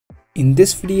In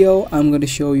this video, I'm going to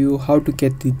show you how to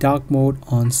get the dark mode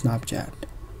on Snapchat.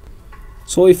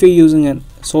 So if you're using an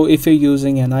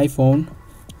iPhone,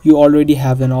 you already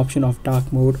have an option of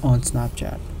dark mode on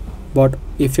Snapchat. But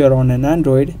if you're on an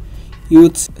Android, you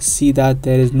would see that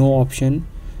there is no option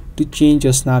to change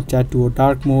your Snapchat to a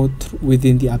dark mode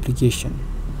within the application.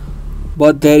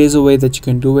 But there is a way that you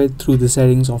can do it through the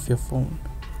settings of your phone.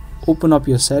 Open up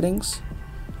your settings,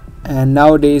 and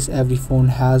nowadays every phone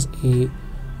has a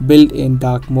built-in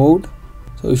dark mode.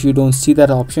 So if you don't see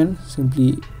that option,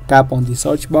 simply tap on the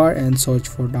search bar and search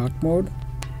for dark mode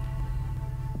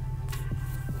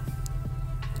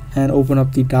and open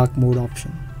up the dark mode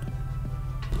option.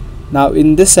 Now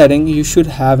in this setting, you should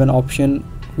have an option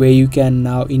where you can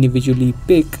now individually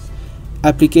pick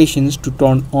applications to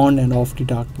turn on and off the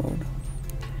dark mode.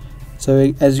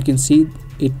 So as you can see,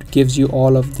 it gives you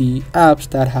all of the apps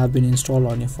that have been installed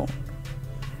on your phone.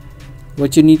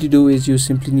 What you need to do is you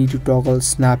simply need to toggle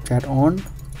Snapchat on,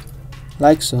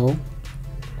 like so,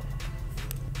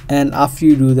 and after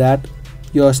you do that,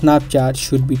 your Snapchat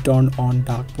should be turned on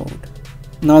dark mode.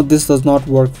 Now this does not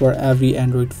work for every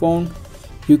Android phone.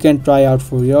 You can try out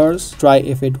for yours, try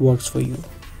if it works for you.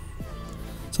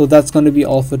 So that's going to be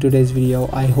all for today's video.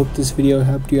 I hope this video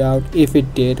helped you out. If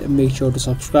it did, make sure to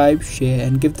subscribe, share,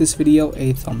 and give this video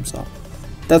a thumbs up.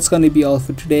 That's going to be all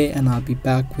for today, and I'll be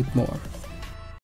back with more.